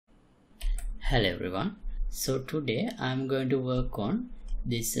Hello everyone. So today I'm going to work on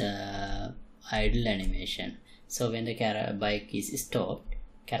this idle animation. So when the bike is stopped,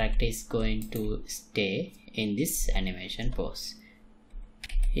 character is going to stay in this animation pose.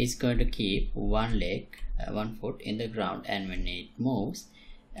 He's going to keep one foot in the ground, and when it moves,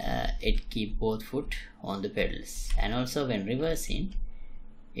 it keep both foot on the pedals. And also when reversing,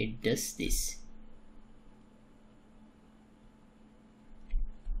 it does this.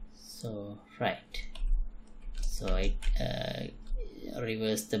 So it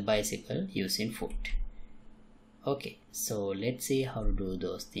reverse the bicycle using foot. Okay, so let's see how to do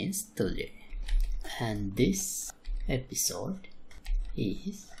those things today. And this episode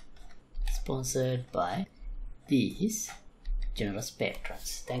is sponsored by these generous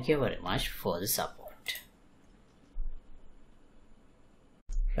patrons. Thank you very much for the support.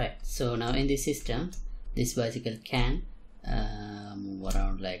 Right, so now in this system, this bicycle can move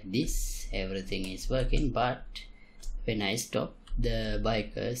around like this. Everything is working, but when I stop, the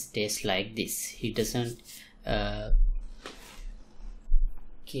biker stays like this. He doesn't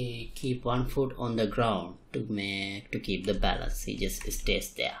keep one foot on the ground to keep the balance. He just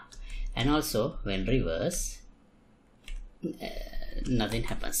stays there. And also when reverse, nothing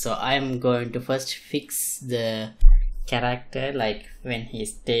happens. So I'm going to first fix the character. Like when he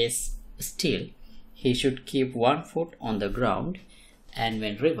stays still, he should keep one foot on the ground, and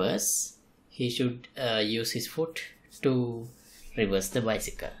when reverse, he should use his foot to reverse the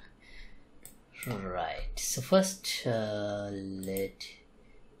bicycle. Right, so first I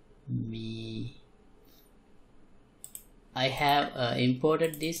have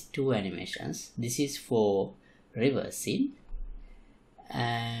imported these two animations. This is for reversing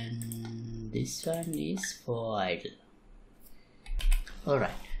and this one is for idle.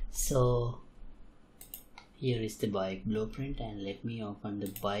 Alright, so here is the bike blueprint, and let me open the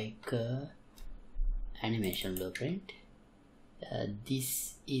bike animation blueprint.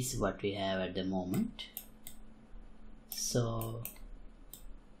 This is what we have at the moment. So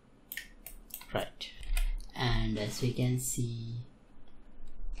right, and as we can see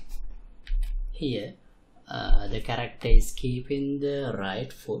here, the character is keeping the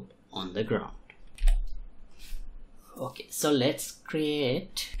right foot on the ground. Okay, so let's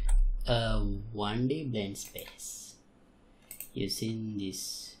create a 1D blend space using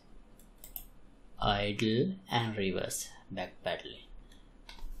this idle and reverse back paddling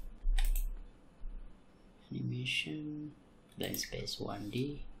animation blend space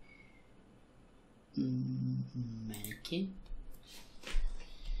 1D mannequin.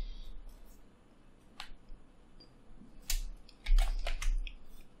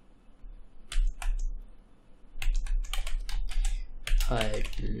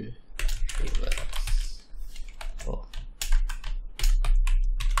 Idle reverse. Oh.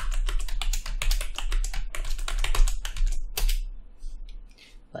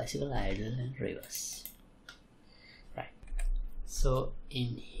 Bicycle idle and reverse. Right. So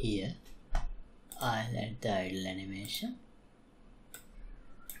in here, I'll add the idle animation.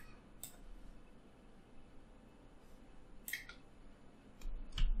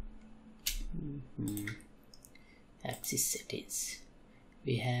 Axis settings.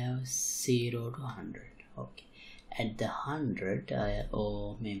 We have 0 to 100. Okay, at the 100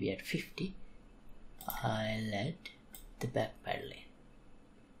 or maybe at 50, I'll add the back paddling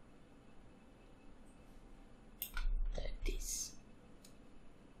like this.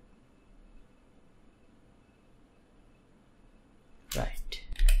 Right,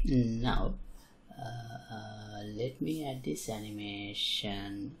 now let me add this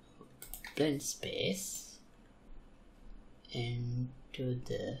animation blend space into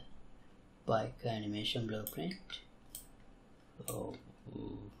the bike animation blueprint.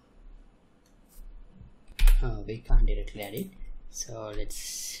 We can't directly add it, so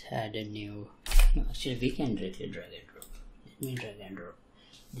let's add a new. No, actually we can directly drag and drop. Let me drag and drop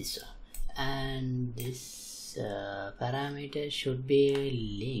this one, and this parameter should be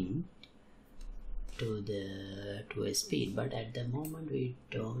linked to a speed, but at the moment we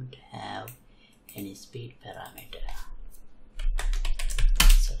don't have any speed parameter.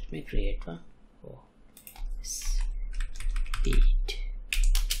 So let me create one for speed.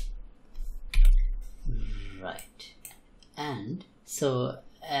 Right, and so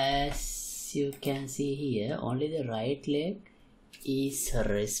as you can see here, only the right leg is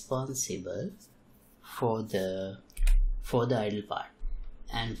responsible for the idle part,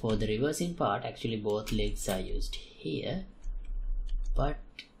 and for the reversing part actually both legs are used here, but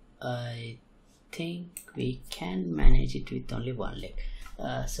I think we can manage it with only one leg.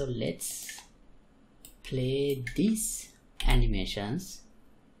 So let's play these animations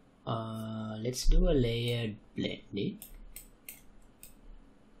let's do a layered blending.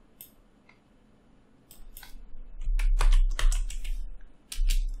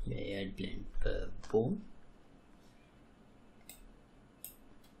 Layered blend per bone.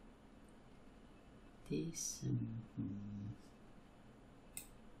 This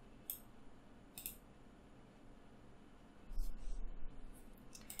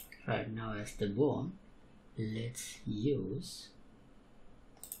right now as the bone, let's use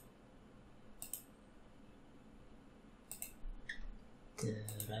the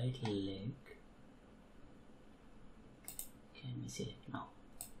right leg. Can we see it now?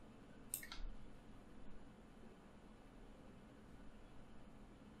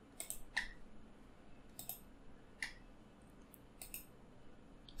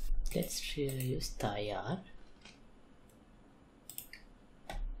 Let's use thigh R.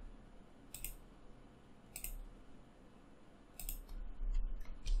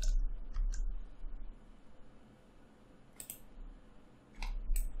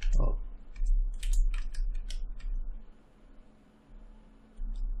 Oh.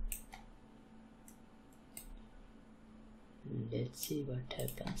 Let's see what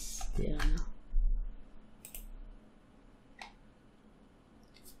happens there now.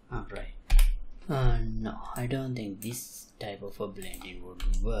 Alright. No, I don't think this type of a blending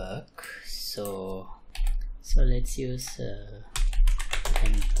would work. So let's use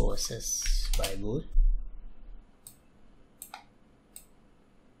blend poses by bool.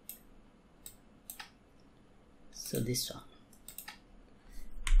 So this one,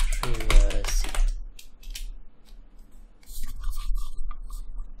 reverse it.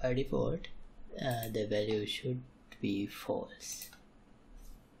 By default, the value should be false.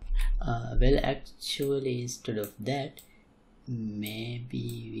 Well, actually, instead of that,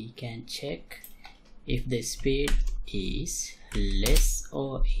 maybe we can check if the speed is less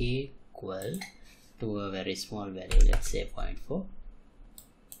or equal to a very small value, let's say 0.4.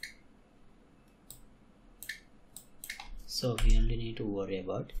 So we only need to worry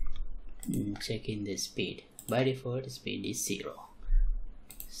about checking the speed. By default, speed is 0.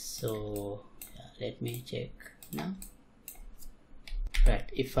 So let me check now. Right,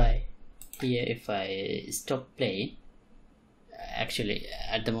 if I stop playing, actually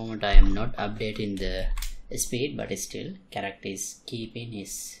at the moment I am not updating the speed, but still character is keeping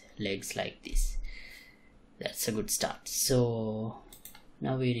his legs like this. That's a good start. So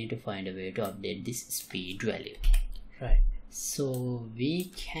now we need to find a way to update this speed value. Right, so we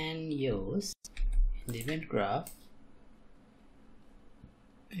can use in the event graph,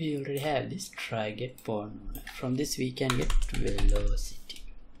 we already have this try get pawn. From this we can get velocity.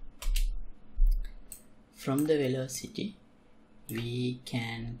 From the velocity we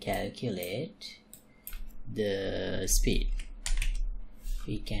can calculate the speed.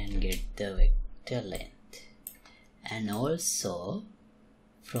 We can get the vector length, and also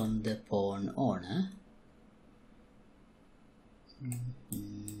from the pawn owner.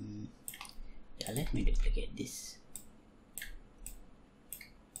 Yeah, let me duplicate this.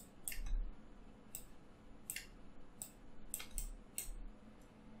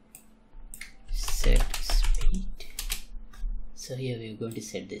 Set speed. So here we are going to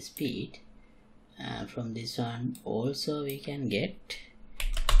set the speed. From this one also we can get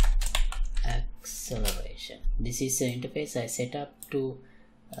acceleration. This is the interface I set up to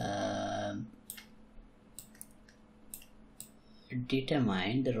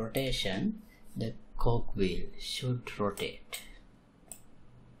determine the rotation the cog wheel should rotate.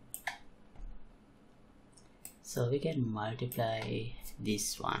 So we can multiply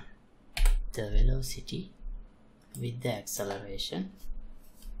this one, the velocity, with the acceleration,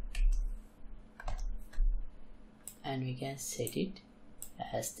 and we can set it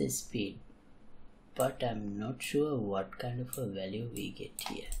as the speed, but I'm not sure what kind of a value we get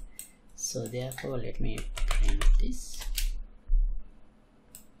here. So therefore let me print this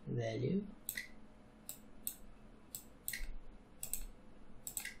value.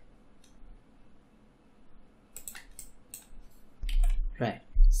 Right,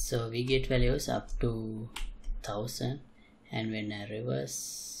 so we get values up to 1000, and when I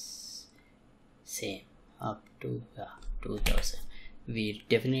reverse, same, up to 2000. We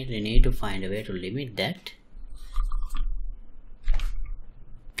definitely need to find a way to limit that.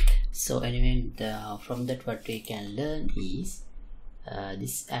 So anyway, from that what we can learn is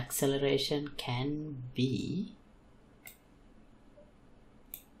this acceleration can be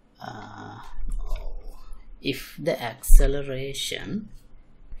if the acceleration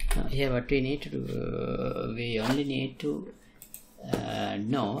here what we need to do, we only need to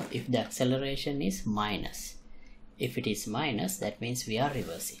know if the acceleration is minus. If it is minus, that means we are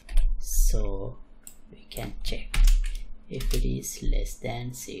reversing. So we can check if it is less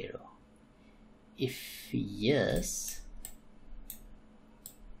than 0. If yes,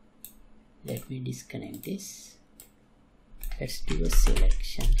 let me disconnect this. Let's do a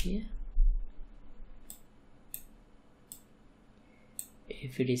selection here.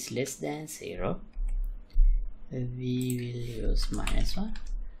 If it is less than 0, we will use -1,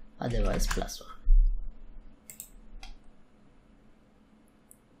 otherwise +1.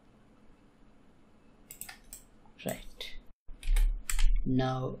 Right.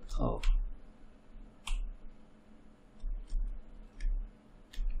 Now,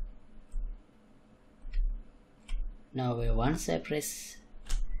 now once I press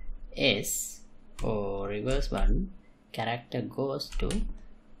S or reverse button, character goes to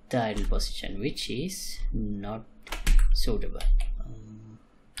the idle position, which is not suitable.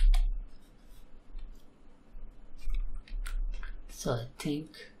 So I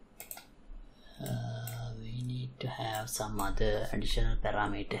think we need to have some other additional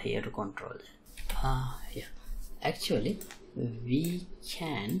parameter here to control that. Yeah, actually we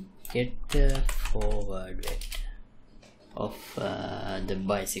can get the forward vector of the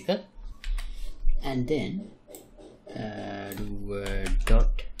bicycle and then do a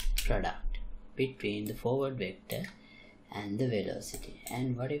dot product between the forward vector and the velocity.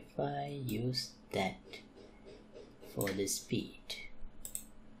 And what if I use that for the speed?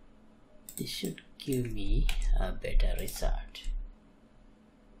 This should give me a better result.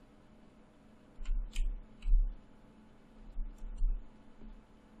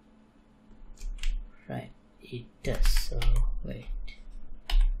 Right, it does. So wait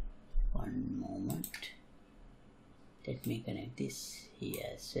one moment. Let me connect this here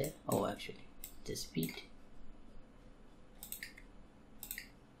as well. Oh, actually, the speed.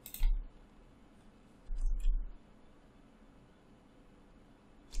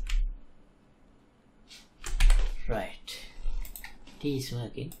 Right, it is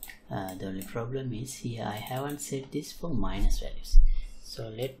working. The only problem is here I haven't set this for minus values. So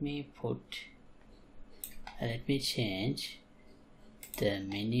let me change the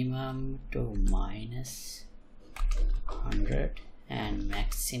minimum to -100 and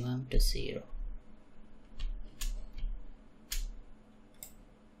maximum to 0.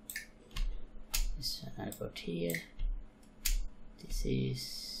 This one I got here. This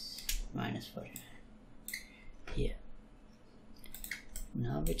is -49 here.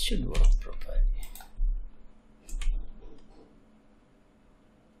 Now it should work properly.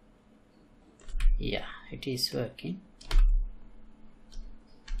 Yeah, it is working.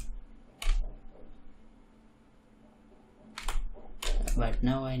 But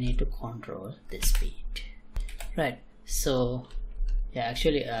now I need to control the speed. Right, so yeah,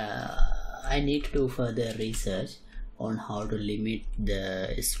 actually I need to do further research on how to limit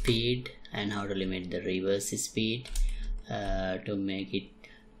the speed and how to limit the reverse speed to make it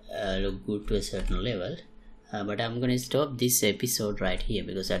look good to a certain level. But I'm gonna stop this episode right here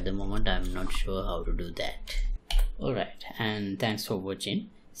because at the moment I'm not sure how to do that. Alright, and thanks for watching.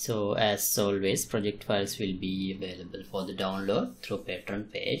 So as always, project files will be available for the download through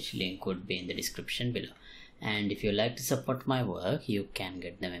Patreon page. Link would be in the description below. And if you like to support my work, you can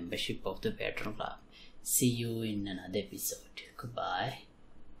get the membership of the Patreon club. See you in another episode. Goodbye.